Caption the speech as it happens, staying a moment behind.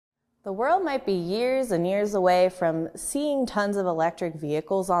The world might be years and years away from seeing tons of electric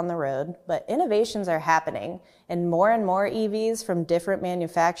vehicles on the road, but innovations are happening, and more EVs from different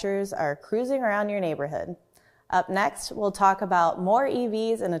manufacturers are cruising around your neighborhood. Up next, we'll talk about more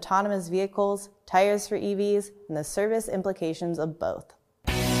EVs and autonomous vehicles, tires for EVs, and the service implications of both.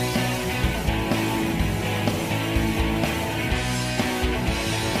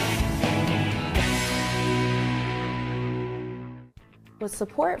 With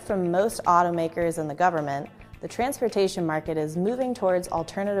support from most automakers and the government, the transportation market is moving towards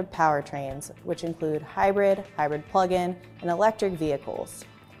alternative powertrains, which include hybrid plug-in, and electric vehicles.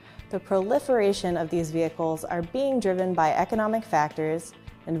 The proliferation of these vehicles are being driven by economic factors,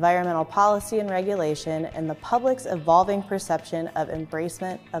 environmental policy and regulation, and the public's evolving perception of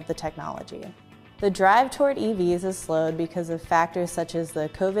embracement of the technology. The drive toward EVs has slowed because of factors such as the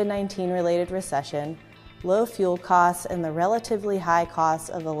COVID-19 related recession, low fuel costs, and the relatively high costs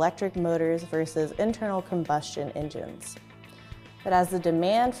of electric motors versus internal combustion engines. But as the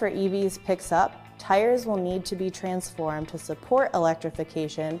demand for EVs picks up, tires will need to be transformed to support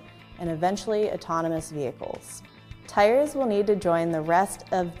electrification and eventually autonomous vehicles. Tires will need to join the rest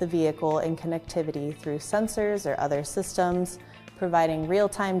of the vehicle in connectivity through sensors or other systems, providing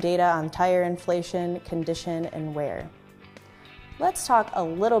real-time data on tire inflation, condition, and wear. Let's talk a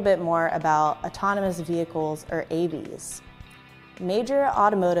little bit more about autonomous vehicles, or AVs. Major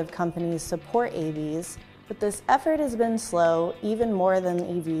automotive companies support AVs, but this effort has been slow, even more than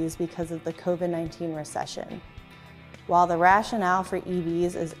EVs, because of the COVID-19 recession. While the rationale for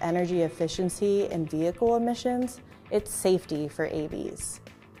EVs is energy efficiency and vehicle emissions, it's safety for AVs.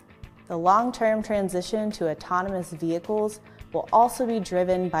 The long-term transition to autonomous vehicles will also be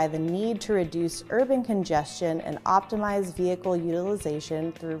driven by the need to reduce urban congestion and optimize vehicle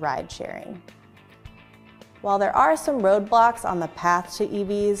utilization through ride-sharing. While there are some roadblocks on the path to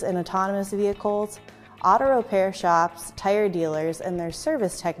EVs and autonomous vehicles, auto repair shops, tire dealers, and their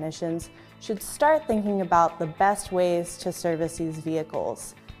service technicians should start thinking about the best ways to service these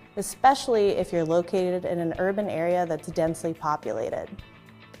vehicles, especially if you're located in an urban area that's densely populated.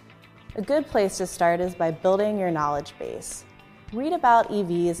 A good place to start is by building your knowledge base. Read about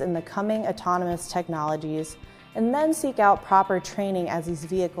EVs and the coming autonomous technologies, and then seek out proper training as these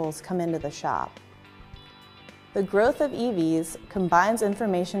vehicles come into the shop. The growth of EVs combines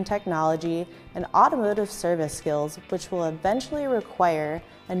information technology and automotive service skills, which will eventually require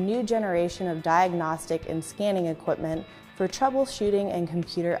a new generation of diagnostic and scanning equipment for troubleshooting and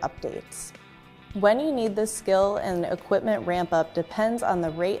computer updates. When you need this skill and equipment ramp up depends on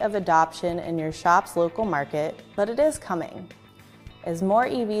the rate of adoption in your shop's local market, but it is coming. As more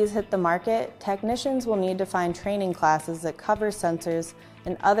EVs hit the market, technicians will need to find training classes that cover sensors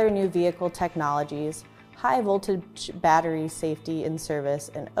and other new vehicle technologies, high voltage battery safety and service,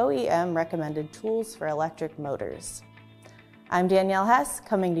 and OEM recommended tools for electric motors. I'm Danielle Hess,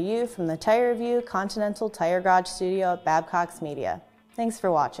 coming to you from the Tire Review Continental Tire Garage studio at Babcock's Media. Thanks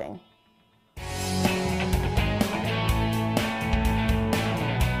for watching.